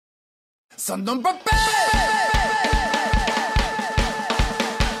Son d'un papa!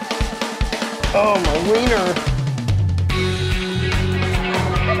 Oh, my wiener.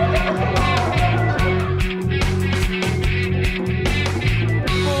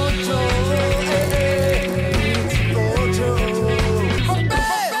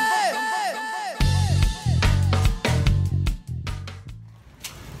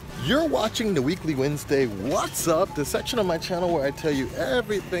 You're watching the Weekly Wednesday What's Up, the section of my channel where I tell you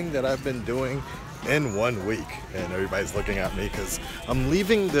everything that I've been doing in 1 week. And everybody's looking at me because I'm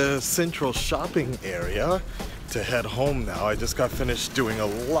leaving the central shopping area to head home now. I just got finished doing a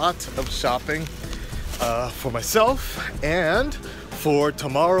lot of shopping for myself and for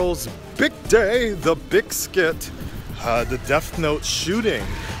tomorrow's big day, the big skit, the Deathnote shooting.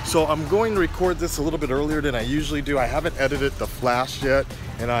 So I'm going to record this a little bit earlier than I usually do. I haven't edited the flash yet,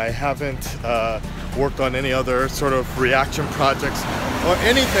 and I haven't worked on any other sort of reaction projects or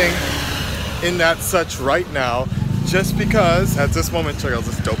anything in that such right now, just because at this moment, check out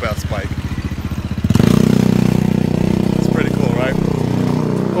this dope ass bike. It's pretty cool, right?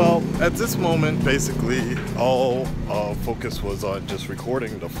 Well, at this moment, basically all focus was on just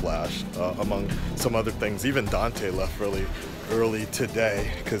recording the flash, among some other things. Even Dante left really early today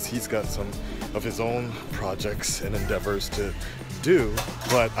because he's got some of his own projects and endeavors to do.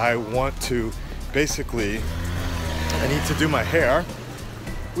 But I want to basically, I need to do my hair.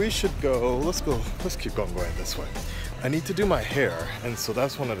 We should go, let's keep going this way. I need to do my hair, and so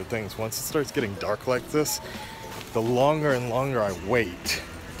that's one of the things. Once it starts getting dark like this, the longer and longer I wait,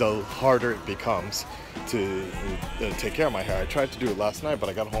 the harder it becomes to take care of my hair. I tried to do it last night, but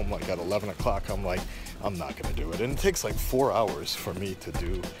I got home like at 11 o'clock. I'm like, I'm not gonna do it. And it takes like 4 hours for me to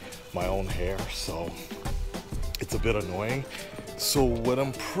do my own hair, so it's a bit annoying. So what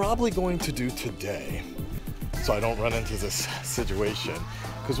I'm probably going to do today, so I don't run into this situation,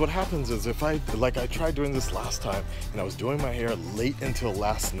 because what happens is if I tried doing this last time, and I was doing my hair late until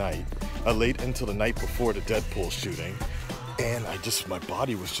last night, late until the night before the Deadpool shooting, and my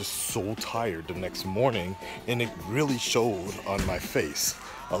body was just so tired the next morning, and it really showed on my face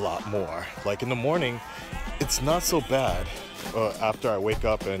a lot more. Like in the morning, it's not so bad after I wake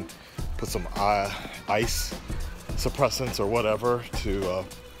up and put some ice suppressants or whatever to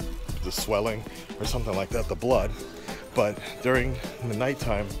the swelling or something like that, the blood. But during the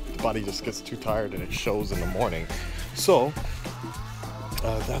nighttime, the body just gets too tired and it shows in the morning. So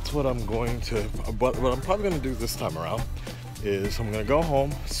that's what I'm going to, but what I'm probably going to do this time around is I'm going to go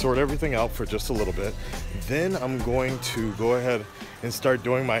home, sort everything out for just a little bit. Then I'm going to go ahead and start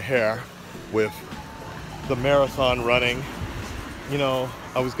doing my hair with the marathon running. You know,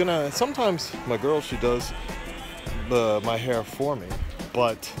 I was gonna, sometimes my girl, she does my hair for me,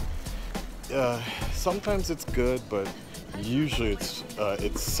 but sometimes it's good, but usually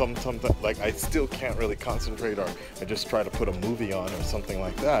it's sometimes like I still can't really concentrate, or I just try to put a movie on or something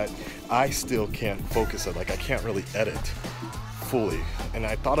like that. I still can't focus it, like I can't really edit fully. And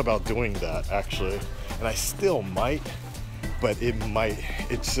I thought about doing that actually, and I still might, but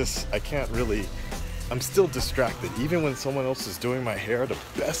it's just, I can't really, I'm still distracted. Even when someone else is doing my hair, the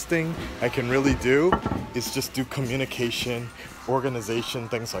best thing I can really do is just do communication, organization,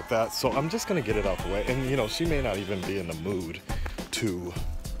 things like that. So I'm just gonna get it out the way. And you know, she may not even be in the mood to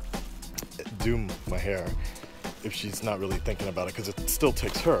do my hair if she's not really thinking about it, because it still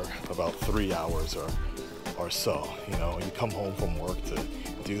takes her about 3 hours or so. You know, you come home from work to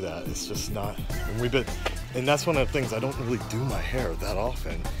do that. It's just not, and that's one of the things, I don't really do my hair that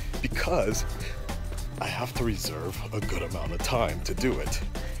often because I have to reserve a good amount of time to do it.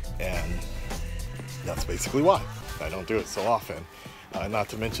 And that's basically why I don't do it so often. Not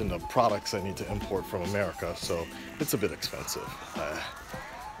to mention the products I need to import from America, so it's a bit expensive.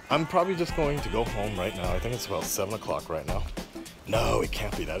 I'm probably just going to go home right now. I think it's about 7 o'clock right now. No, it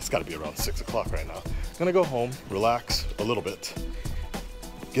can't be that. It's got to be around 6 o'clock right now. I'm gonna go home, relax a little bit,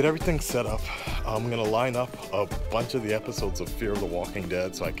 get everything set up. I'm gonna line up a bunch of the episodes of Fear of the Walking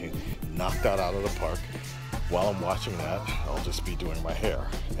Dead so I can knock that out of the park. While I'm watching that, I'll just be doing my hair.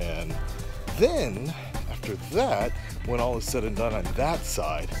 And then, after that, when all is said and done on that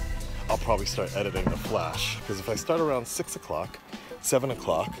side, I'll probably start editing the flash. Because if I start around 6 o'clock, 7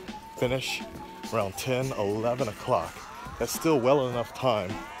 o'clock, finish around 10, 11 o'clock, that's still well enough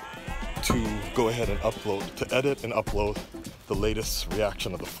time to go ahead and upload, to edit and upload the latest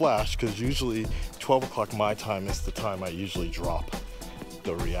reaction of the flash, because usually 12 o'clock my time is the time I usually drop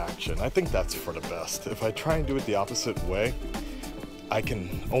the reaction. I think that's for the best. If I try and do it the opposite way, I can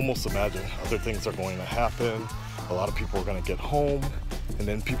almost imagine other things are going to happen. A lot of people are going to get home, and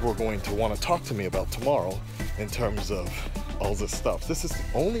then people are going to want to talk to me about tomorrow in terms of all this stuff. This is the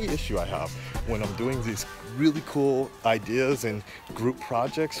only issue I have when I'm doing these really cool ideas and group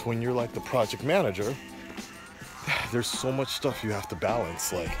projects. When you're like the project manager, there's so much stuff you have to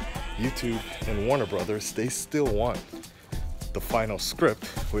balance. Like YouTube and Warner Brothers, they still want the final script,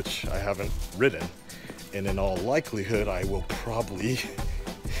 which I haven't written, and in all likelihood I will probably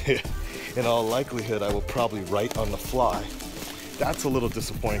write on the fly. That's a little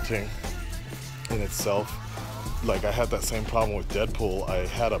disappointing in itself. Like, I had that same problem with Deadpool. I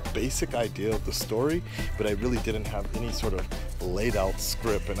had a basic idea of the story, but I really didn't have any sort of laid out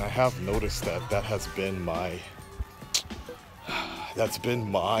script, and I have noticed that has been my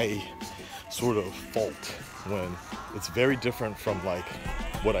sort of fault, when it's very different from like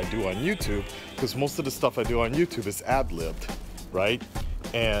what I do on YouTube, because most of the stuff I do on YouTube is ad-libbed, right?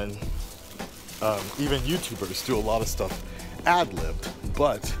 And even YouTubers do a lot of stuff ad-libbed,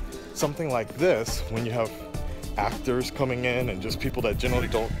 but something like this, when you have actors coming in and just people that generally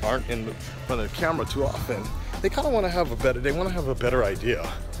aren't in front of the camera too often, they kind of want to have a better idea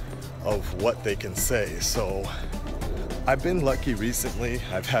of what they can say. So I've been lucky recently.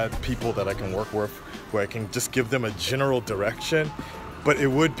 I've had people that I can work with where I can just give them a general direction, but it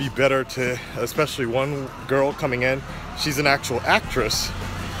would be better to, especially one girl coming in, she's an actual actress.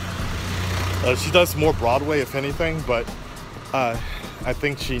 She does more Broadway if anything, but I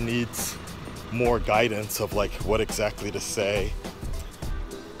think she needs more guidance of like what exactly to say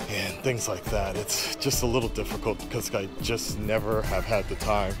and things like that. It's just a little difficult because I just never have had the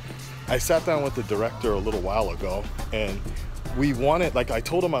time. I sat down with the director a little while ago, and we wanted, like, I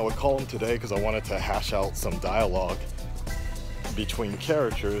told him I would call him today because I wanted to hash out some dialogue between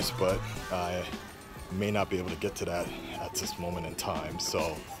characters, but I may not be able to get to that at this moment in time.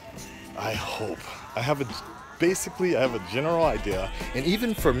 So I hope I have a general idea, and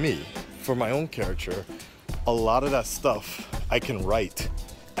even for me, for my own character, a lot of that stuff I can write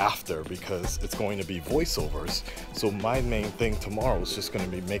after because it's going to be voiceovers. So my main thing tomorrow is just going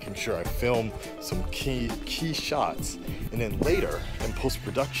to be making sure I film some key shots, and then later in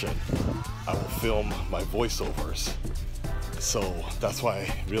post-production I will film my voiceovers. So that's why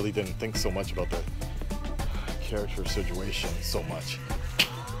I really didn't think so much about the character situation so much.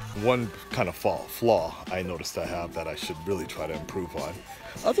 One kind of flaw I noticed I have that I should really try to improve on.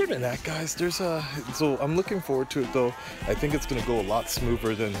 Other than that, guys, so I'm looking forward to it though. I think it's gonna go a lot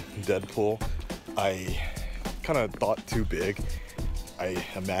smoother than Deadpool. I kind of thought too big. I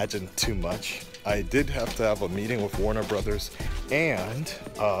imagined too much. I did have to have a meeting with Warner Brothers and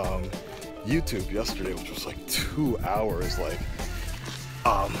YouTube yesterday, which was like 2 hours, like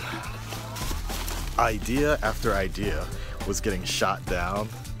idea after idea was getting shot down.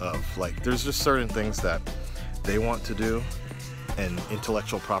 Of like, there's just certain things that they want to do and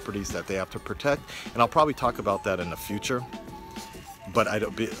intellectual properties that they have to protect, and I'll probably talk about that in the future, but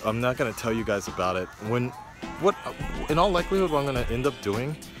I'm not going to tell you guys about it. In all likelihood, what I'm going to end up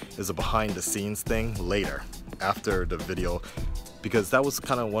doing is a behind the scenes thing later after the video, because that was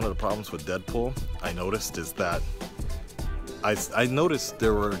kind of one of the problems with Deadpool I noticed, is that I noticed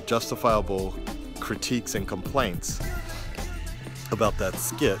there were justifiable critiques and complaints about that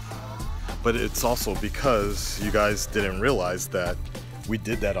skit, but it's also because you guys didn't realize that we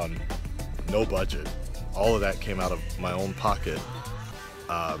did that on no budget. All of that came out of my own pocket,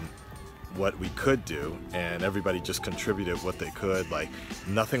 what we could do, and everybody just contributed what they could. Like,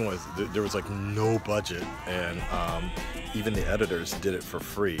 nothing was, there was like no budget, and even the editors did it for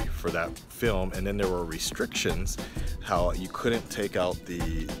free for that film. And then there were restrictions, how you couldn't take out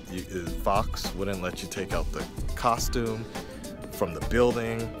Fox wouldn't let you take out the costume from the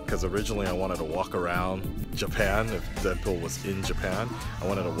building, because originally I wanted to walk around Japan. If Deadpool was in Japan, I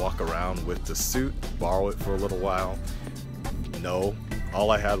wanted to walk around with the suit, borrow it for a little while. No,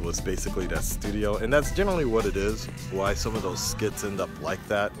 all I had was basically that studio, and that's generally what it is, why some of those skits end up like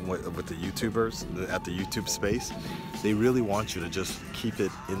that with the YouTubers at the YouTube space. They really want you to just keep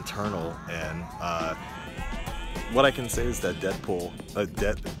it internal, and what I can say is that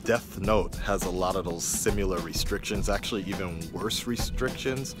Deathnote has a lot of those similar restrictions, actually even worse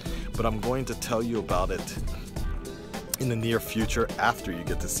restrictions, but I'm going to tell you about it in the near future after you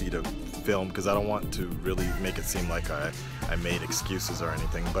get to see the film, because I don't want to really make it seem like I made excuses or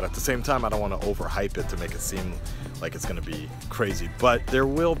anything, but at the same time I don't want to overhype it to make it seem like it's going to be crazy. But there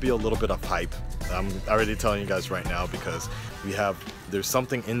will be a little bit of hype. I'm already telling you guys right now, because there's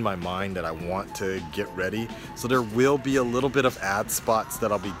something in my mind that I want to get ready, so there will be a little bit of ad spots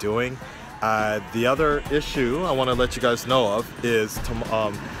that I'll be doing. The other issue I want to let you guys know of is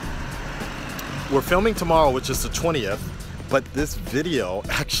we're filming tomorrow, which is the 20th, but this video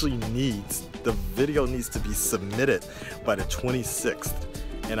actually needs the video needs to be submitted by the 26th.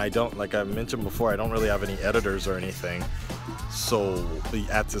 And I don't, like I mentioned before, I don't really have any editors or anything. So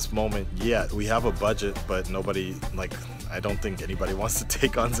at this moment, yeah, we have a budget, but nobody, like, I don't think anybody wants to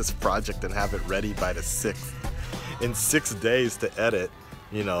take on this project and have it ready by the 6th. In 6 days to edit,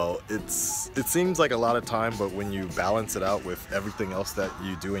 you know, it seems like a lot of time, but when you balance it out with everything else that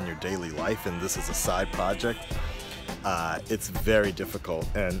you do in your daily life, and this is a side project, it's very difficult.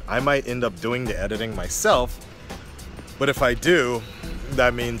 And I might end up doing the editing myself, but if I do,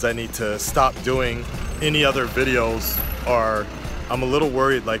 that means I need to stop doing any other videos, or I'm a little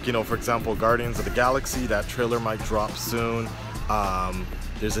worried, like, you know, for example, Guardians of the Galaxy, that trailer might drop soon.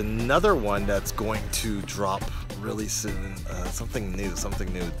 There's another one that's going to drop really soon, something new,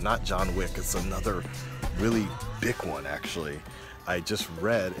 not John Wick, it's another really big one actually. I just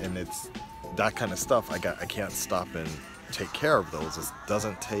read, and it's that kind of stuff. I can't stop and take care of those. It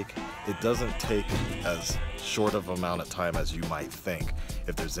doesn't take as short of amount of time as you might think.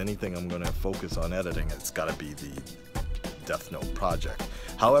 If there's anything I'm going to focus on editing, it's got to be the Deathnote project.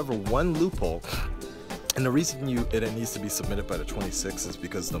 However, one loophole, and the reason it needs to be submitted by the 26th is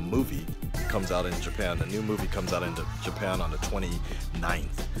because the movie comes out in Japan. The new movie comes out in Japan on the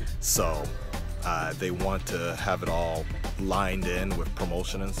 29th. So they want to have it all lined in with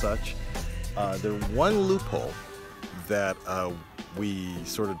promotion and such. The one loophole that we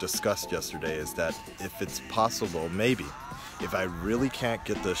sort of discussed yesterday is that if it's possible, maybe, if I really can't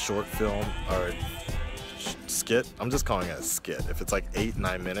get the short film or skit, I'm just calling it a skit. If it's like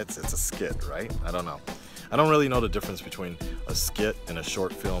 8-9 minutes, it's a skit, right? I don't know. I don't really know the difference between a skit and a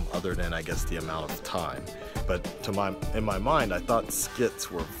short film other than, I guess, the amount of time. But in my mind, I thought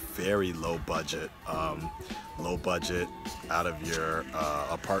skits were very low budget out of your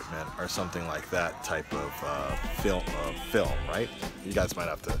apartment or something like that type of film, right? You guys might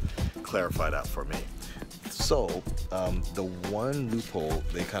have to clarify that for me. So the one loophole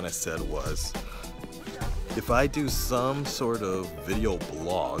they kind of said was, if I do some sort of video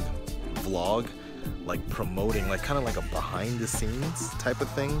vlog, like promoting, like kind of like a behind the scenes type of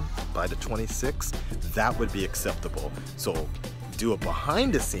thing by the 26th, that would be acceptable. So do a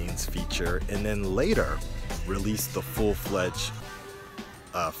behind the scenes feature and then later release the full-fledged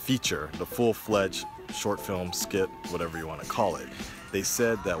feature, the full-fledged short film, skit, whatever you want to call it. They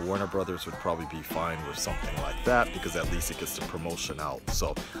said that Warner Brothers would probably be fine with something like that because at least it gets the promotion out.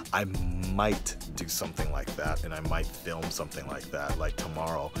 So I might do something like that, and I might film something like that. Like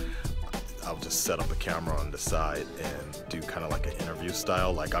tomorrow, I'll just set up a camera on the side and do kind of like an interview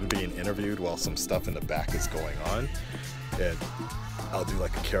style. Like I'm being interviewed while some stuff in the back is going on. And I'll do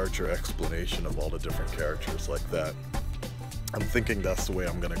like a character explanation of all the different characters like that. I'm thinking that's the way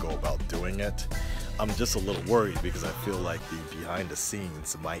I'm gonna go about doing it. I'm just a little worried because I feel like the behind the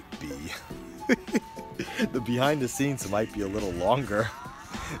scenes might be a little longer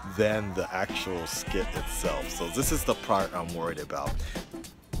than the actual skit itself. So this is the part I'm worried about.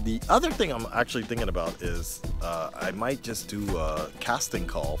 The other thing I'm actually thinking about is I might just do a casting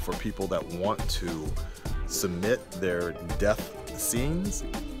call for people that want to submit their death scenes.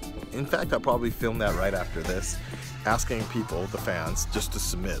 In fact, I'll probably film that right after this, asking people, the fans, just to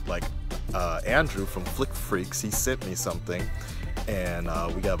submit. Like Andrew from Flick Freaks, he sent me something, and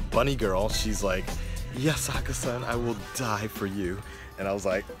we got Bunny Girl. She's like, "Yes, Akasan, I will die for you." And I was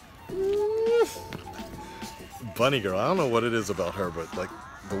like, Bunny Girl, I don't know what it is about her, but like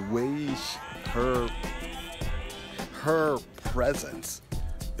the way her presence,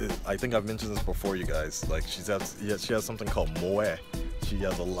 I think I've mentioned this before, you guys. Like she has something called moe. She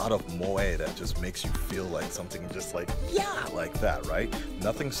has a lot of moe that just makes you feel like something, just like, yeah, like that, right?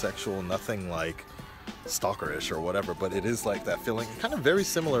 Nothing sexual, nothing like stalkerish or whatever, but it is like that feeling, kind of very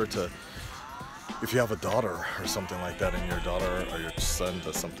similar to if you have a daughter or something like that, and your daughter or your son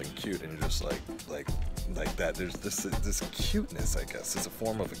does something cute, and you're just like that. There's this cuteness, I guess. It's a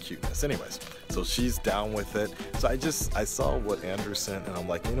form of a cuteness. Anyways, so she's down with it. So I saw what Andrew sent, and I'm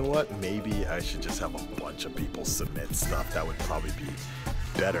like, you know what? Maybe I should just have a bunch of people submit stuff. That would probably be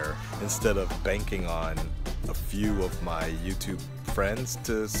better instead of banking on a few of my YouTube friends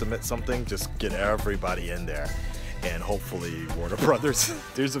to submit something. Just get everybody in there, and hopefully Warner Brothers.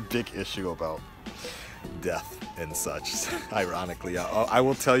 There's a big issue about death and such, ironically. I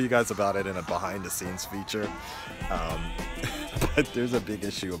will tell you guys about it in a behind the scenes feature, but there's a big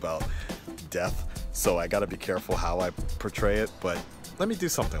issue about death, so I gotta be careful how I portray it, but let me do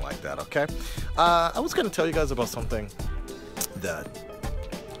something like that, okay? I was gonna tell you guys about something that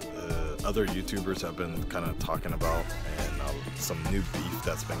other YouTubers have been kind of talking about, and some new beef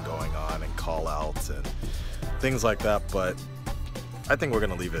that's been going on, and call outs and things like that, but I think we're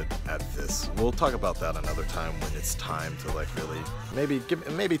gonna leave it at this. We'll talk about that another time when it's time to like really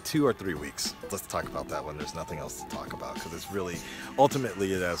maybe 2 or 3 weeks. Let's talk about that when there's nothing else to talk about, because it's really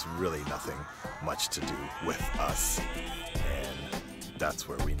ultimately it has really nothing much to do with us, and that's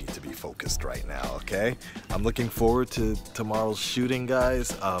where we need to be focused right now. Okay, I'm looking forward to tomorrow's shooting, guys.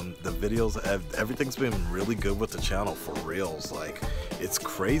 The videos, everything's been really good with the channel, for reals. Like, it's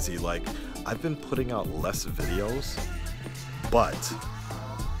crazy. Like, I've been putting out less videos, but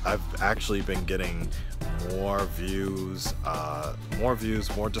I've actually been getting more views,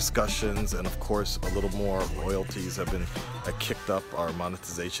 more discussions, and of course a little more royalties have been kicked up. Our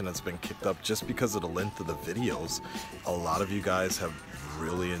monetization has been kicked up just because of the length of the videos. A lot of you guys have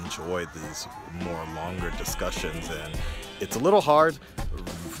really enjoyed these more longer discussions, and it's a little hard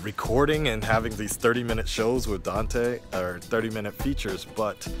recording and having these 30-minute shows with Dante, or 30-minute features,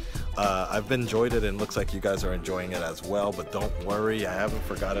 but I've enjoyed it, and looks like you guys are enjoying it as well. But don't worry, I haven't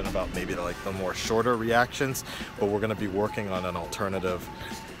forgotten about maybe like the more shorter reactions, but we're going to be working on an alternative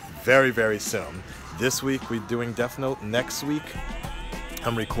very, very soon. This week we're doing Deathnote. Next week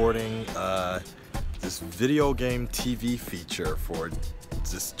I'm recording this video game TV feature for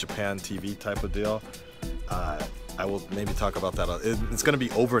this Japan TV type of deal. I will maybe talk about that. It's going to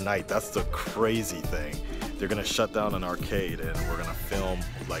be overnight. That's the crazy thing. They're going to shut down an arcade, and we're going to film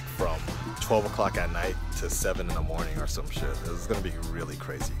like from 12 o'clock at night to 7 in the morning or some shit. It's going to be really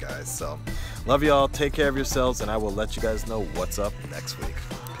crazy, guys. So love y'all. Take care of yourselves, and I will let you guys know what's up next week.